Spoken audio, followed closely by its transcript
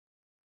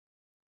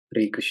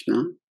Hare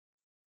Krishna.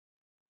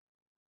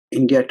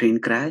 India train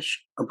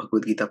crash, a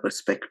Bhagavad-Gita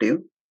perspective.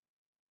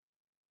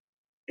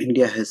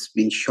 India has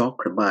been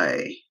shocked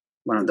by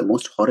one of the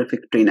most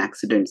horrific train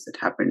accidents that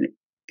happened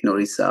in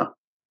Odisha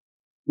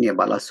near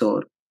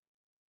Balasore,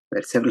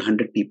 where several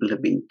hundred people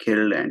have been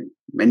killed and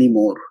many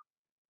more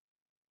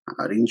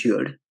are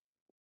injured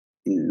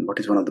in what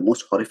is one of the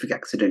most horrific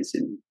accidents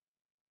in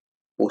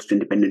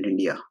post-independent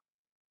India.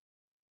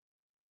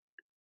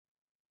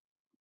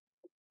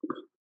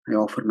 I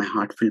offer my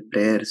heartfelt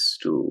prayers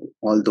to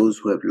all those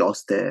who have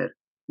lost their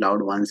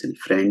loved ones and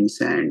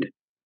friends, and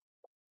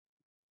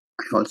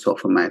I also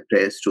offer my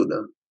prayers to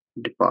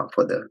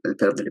for the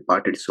welfare of the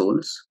departed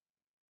souls.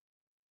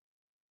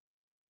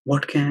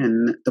 What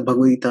can the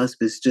Bhagavad Gita's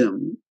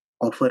wisdom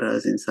offer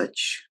us in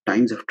such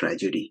times of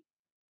tragedy?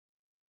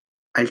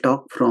 I'll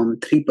talk from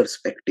three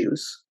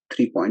perspectives,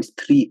 3 points,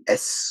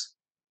 3S.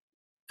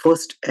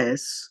 First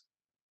S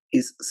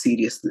is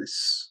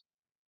seriousness.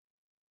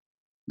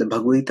 The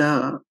Bhagavad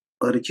Gita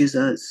urges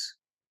us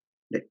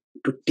that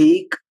to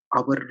take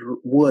our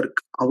work,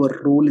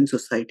 our role in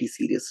society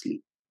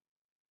seriously.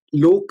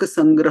 Loka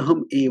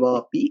sangraham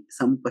evapi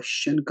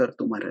sampashyan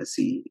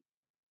kartumarasi.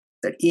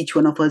 That each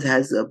one of us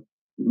has a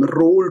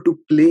role to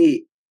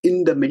play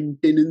in the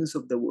maintenance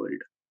of the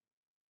world.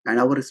 And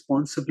our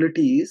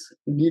responsibilities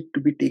need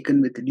to be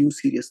taken with due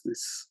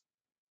seriousness.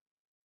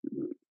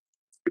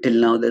 Till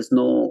now, there's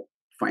no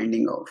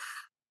finding of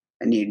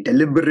any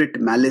deliberate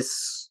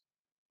malice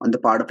on the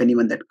part of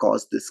anyone that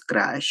caused this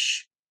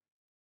crash.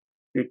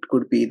 It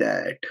could be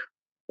that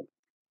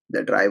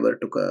the driver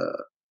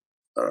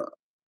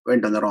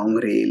went on the wrong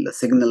rail, the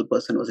signal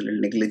person was a little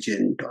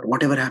negligent, or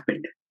whatever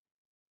happened.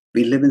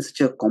 We live in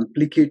such a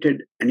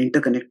complicated and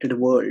interconnected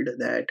world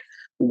that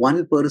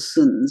one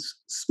person's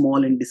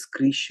small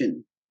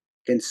indiscretion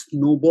can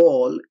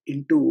snowball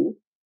into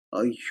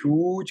a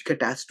huge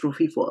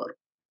catastrophe for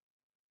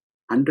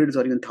hundreds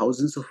or even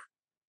thousands of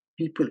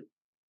people.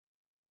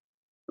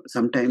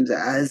 Sometimes,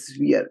 as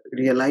we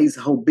realize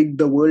how big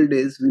the world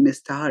is, we may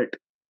start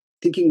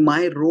thinking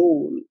my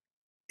role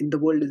in the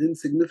world is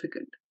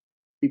insignificant.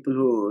 People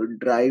who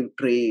drive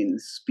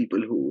trains,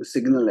 people who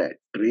signal at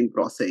train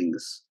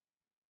crossings,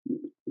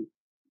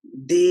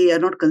 they are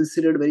not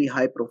considered very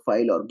high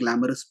profile or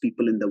glamorous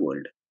people in the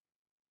world.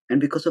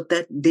 And because of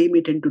that, they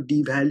may tend to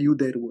devalue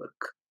their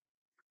work.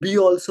 We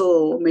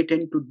also may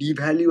tend to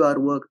devalue our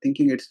work,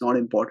 thinking it's not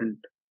important.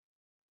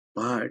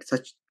 But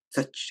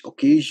such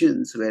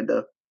occasions where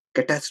the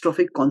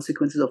catastrophic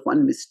consequences of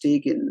one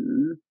mistake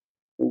in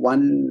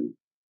one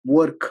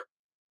work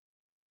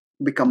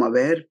become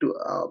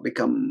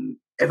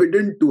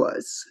evident to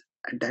us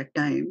at that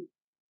time,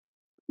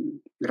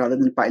 rather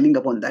than piling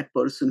upon that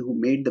person who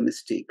made the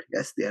mistake.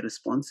 Yes, they are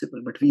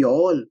responsible, but we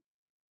all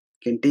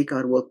can take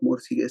our work more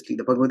seriously.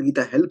 The Bhagavad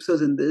Gita helps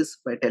us in this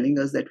by telling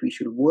us that we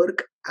should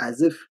work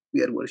as if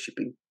we are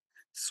worshipping.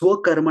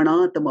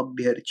 Swakarmana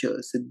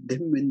tamabhyarcha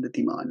siddhim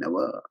vindati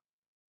manava.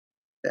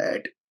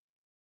 That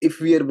if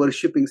we are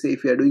worshipping, say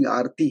if we are doing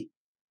arti,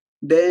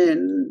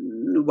 then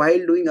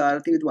while doing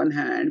arti with one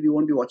hand, we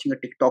won't be watching a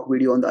TikTok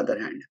video on the other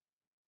hand.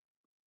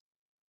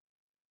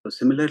 So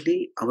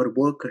similarly, our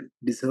work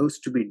deserves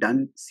to be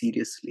done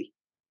seriously.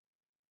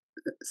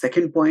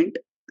 Second point,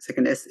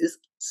 second S is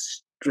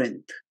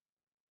strength.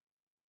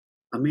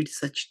 Amid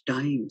such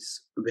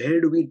times,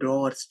 where do we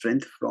draw our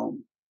strength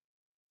from?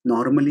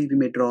 Normally, we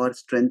may draw our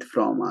strength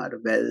from our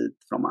wealth,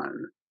 from our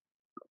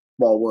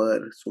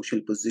power, social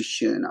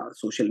position, our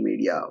social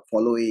media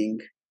following,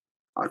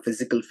 our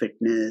physical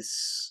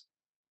fitness,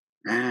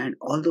 and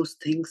all those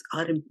things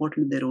are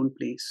important in their own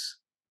place.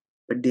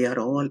 But they are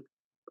all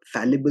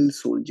fallible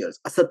soldiers.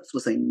 Asatsva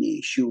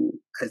sainyeshu,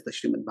 as the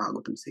Srimad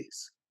Bhagavatam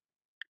says.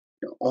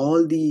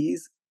 All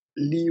these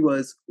leave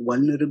us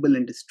vulnerable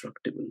and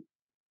destructible.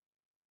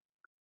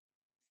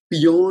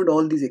 Beyond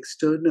all these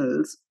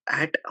externals,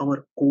 at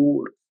our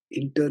core,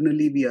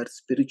 internally, we are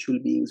spiritual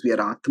beings. We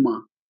are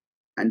Atma.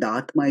 And the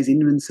Atma is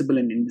invincible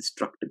and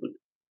indestructible.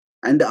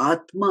 And the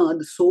Atma,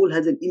 the soul,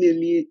 has an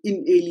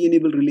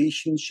inalienable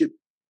relationship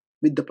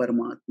with the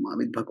Paramatma,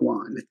 with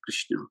Bhagwan, with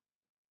Krishna.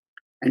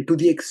 And to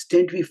the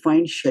extent we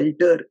find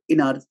shelter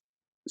in our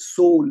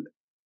soul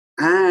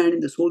and in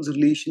the soul's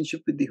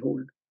relationship with the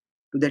whole,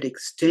 to that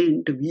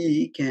extent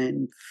we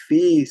can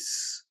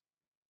face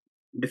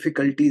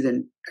difficulties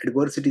and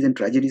adversities and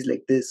tragedies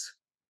like this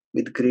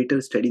with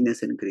greater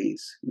steadiness and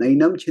grace.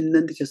 Nainam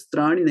chinnanti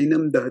shastrani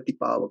nainam dahati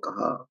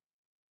pavakaha.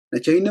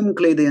 Chainam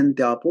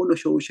kledayantyapo no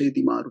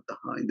shoshayati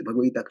marutaha. In the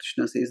Bhagavad Gita,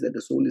 Krishna says that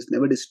the soul is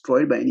never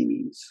destroyed by any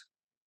means.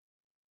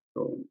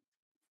 So,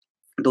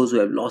 those who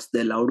have lost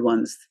their loved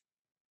ones,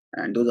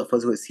 and those of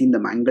us who have seen the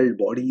mangled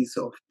bodies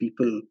of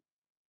people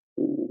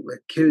who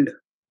were killed,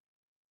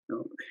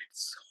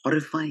 it's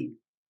horrifying.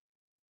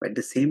 But at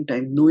the same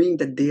time, knowing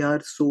that they are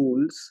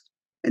souls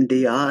and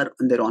they are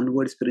on their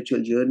onward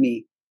spiritual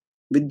journey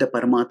with the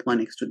Paramatma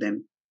next to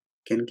them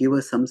can give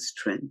us some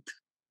strength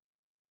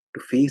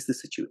to face the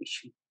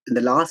situation. And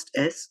the last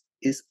S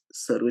is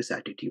service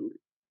attitude.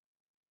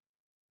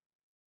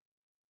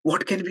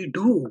 what can we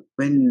do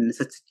when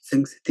such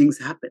things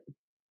happen?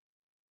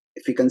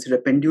 If we consider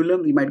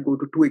pendulum, we might go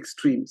to two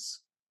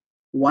extremes.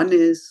 One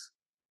is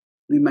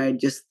we might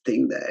just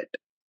think that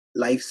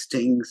life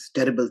stinks,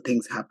 terrible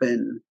things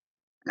happen,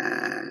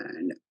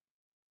 and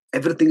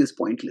everything is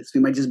pointless.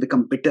 We might just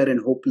become bitter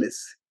and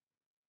hopeless,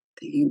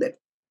 thinking that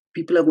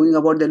people are going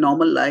about their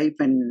normal life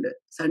and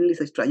suddenly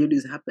such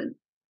tragedies happen.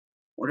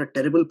 What a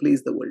terrible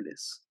place the world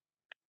is.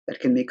 That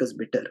can make us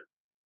bitter.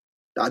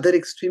 The other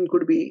extreme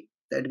could be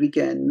that we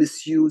can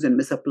misuse and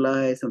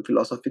misapply some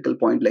philosophical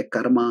point like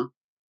karma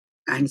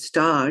and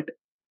start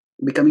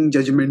becoming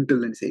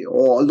judgmental and say,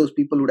 oh, all those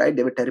people who died,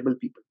 they were terrible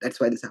people. That's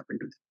why this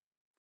happened to them.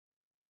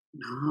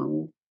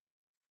 Now,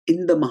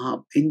 in the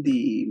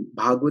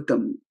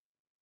Bhagavatam,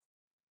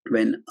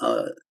 when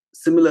a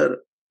similar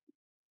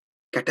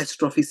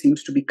catastrophe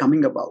seems to be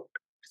coming about,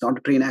 it's not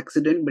a train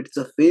accident, but it's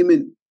a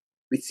famine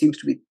which seems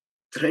to be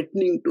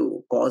threatening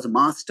to cause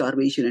mass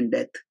starvation and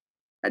death.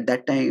 At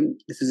that time,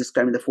 this is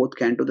described in the fourth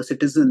canto, the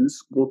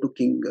citizens go to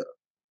King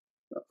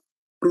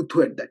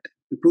Pruthu at that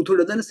time. Pruthu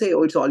doesn't say,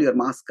 oh, it's all your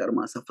mass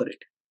karma, suffer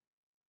it.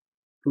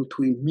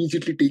 Pruthu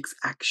immediately takes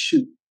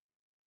action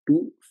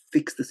to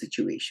fix the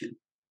situation.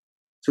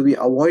 So we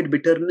avoid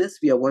bitterness,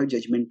 we avoid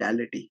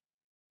judgmentality.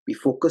 We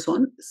focus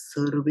on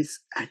service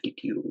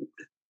attitude.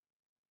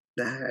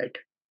 That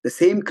the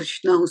same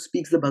Krishna who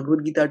speaks the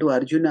Bhagavad-Gita to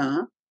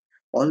Arjuna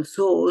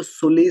also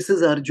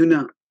solaces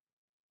Arjuna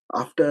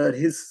after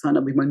his son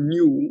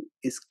Abhimanyu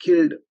is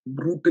killed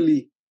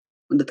brutally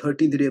on the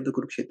 13th day of the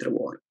Kurukshetra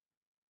war.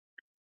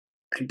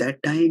 At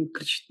that time,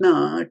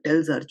 Krishna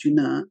tells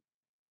Arjuna,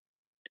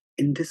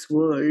 in this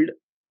world,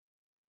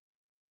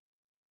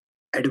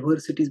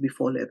 adversities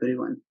befall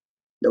everyone,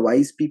 the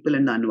wise people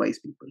and the unwise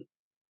people.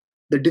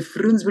 The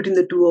difference between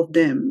the two of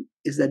them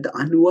is that the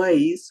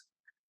unwise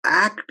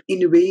act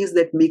in ways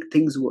that make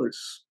things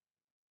worse,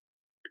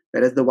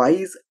 whereas the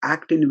wise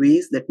act in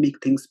ways that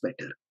make things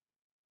better.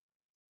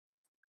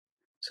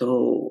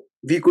 So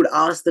we could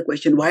ask the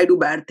question, why do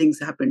bad things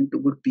happen to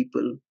good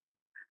people?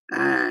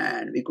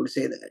 And we could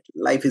say that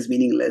life is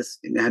meaningless.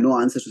 We have no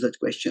answers to such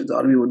questions,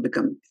 or we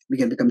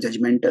can become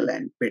judgmental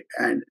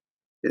and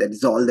that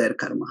is all their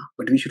karma.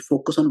 But we should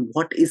focus on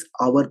what is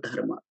our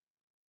dharma.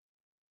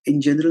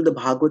 In general, the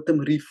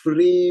Bhagavatam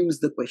reframes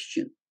the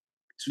question.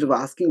 Instead of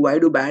asking why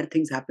do bad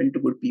things happen to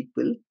good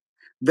people,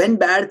 when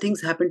bad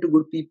things happen to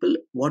good people,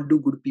 what do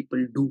good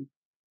people do?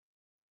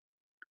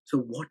 So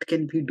what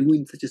can we do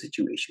in such a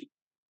situation?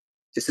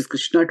 Just as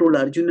Krishna told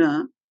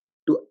Arjuna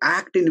to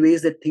act in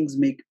ways that things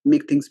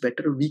make things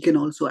better, we can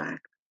also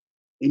act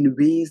in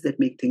ways that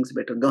make things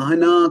better.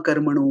 Gahana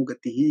karmano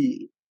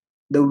gatihi.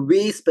 The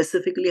way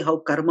specifically how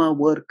karma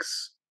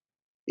works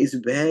is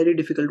very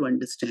difficult to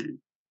understand.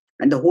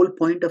 And the whole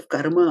point of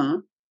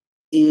karma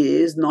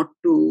is not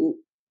to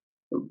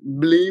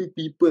blame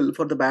people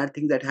for the bad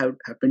things that have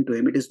happened to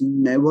him. It is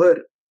never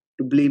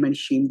to blame and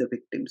shame the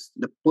victims.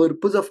 The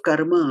purpose of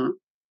karma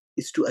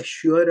is to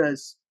assure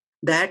us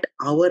that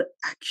our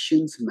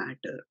actions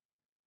matter.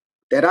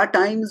 There are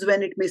times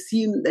when it may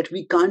seem that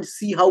we can't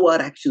see how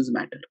our actions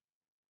matter.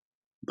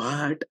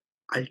 But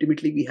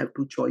ultimately, we have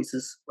two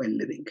choices while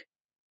living.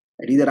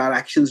 That either our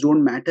actions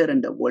don't matter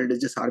and the world is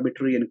just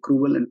arbitrary and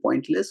cruel and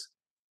pointless,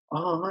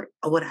 or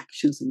our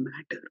actions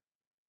matter.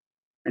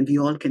 And we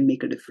all can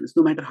make a difference,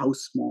 no matter how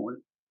small.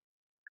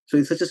 So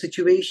in such a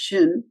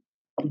situation,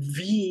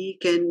 we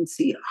can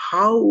see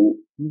how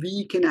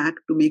we can act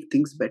to make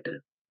things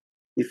better.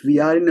 If we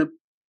are in a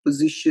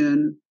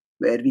position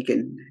where we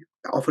can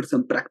offer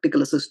some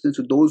practical assistance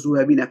to those who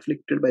have been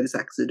afflicted by this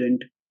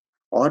accident,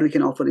 or we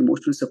can offer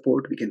emotional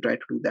support, we can try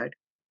to do that.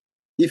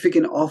 If we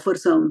can offer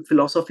some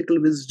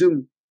philosophical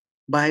wisdom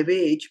by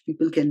which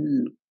people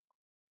can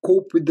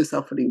cope with the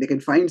suffering, they can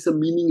find some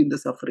meaning in the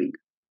suffering,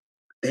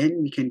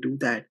 then we can do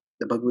that.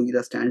 The Bhagavad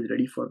Gita stands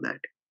ready for that.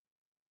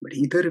 But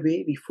either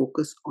way, we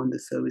focus on the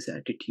service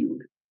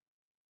attitude.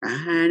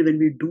 And when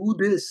we do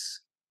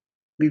this,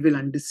 we will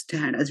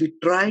understand as we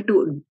try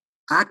to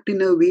act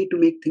in a way to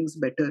make things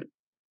better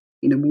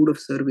in a mood of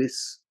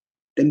service.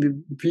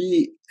 Then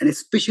and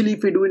especially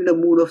if we do it in the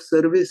mood of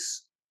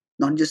service,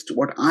 not just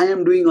what I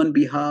am doing on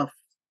behalf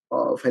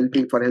of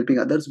helping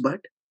others,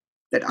 but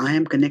that I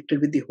am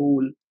connected with the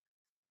whole,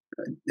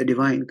 the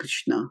divine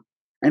Krishna.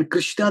 And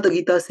Krishna, the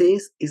Gita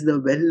says, is the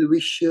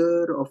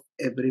well-wisher of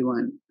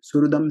everyone.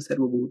 Surudam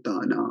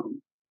sarvabhutanam.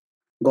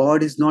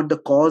 God is not the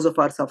cause of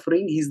our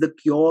suffering, He is the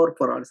cure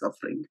for our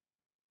suffering.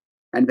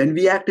 And when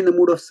we act in the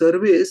mood of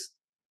service,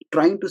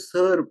 trying to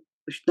serve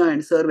Krishna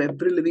and serve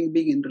every living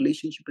being in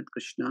relationship with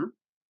Krishna,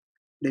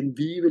 then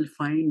we will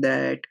find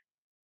that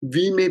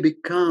we may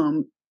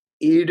become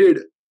aided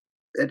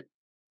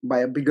by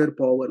a bigger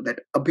power, that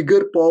a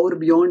bigger power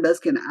beyond us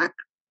can act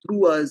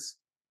through us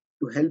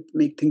to help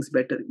make things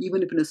better,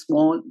 even if in a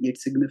small yet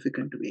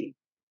significant way.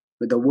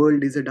 But the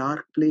world is a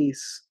dark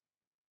place,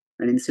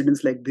 and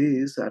incidents like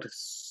this are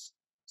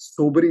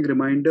sobering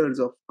reminders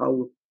of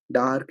how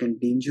dark and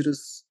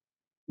dangerous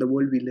the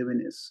world we live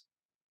in is.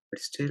 But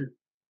still,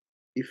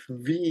 if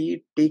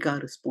we take our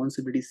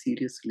responsibility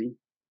seriously,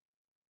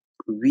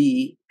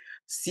 we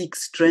seek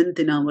strength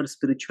in our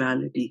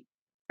spirituality,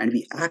 and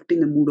we act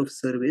in a mood of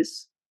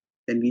service,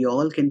 then we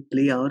all can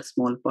play our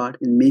small part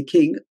in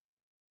making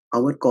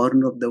our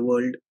corner of the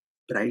world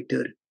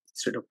brighter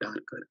instead of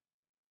darker.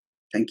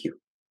 Thank you.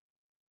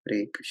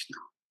 Hare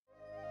Krishna.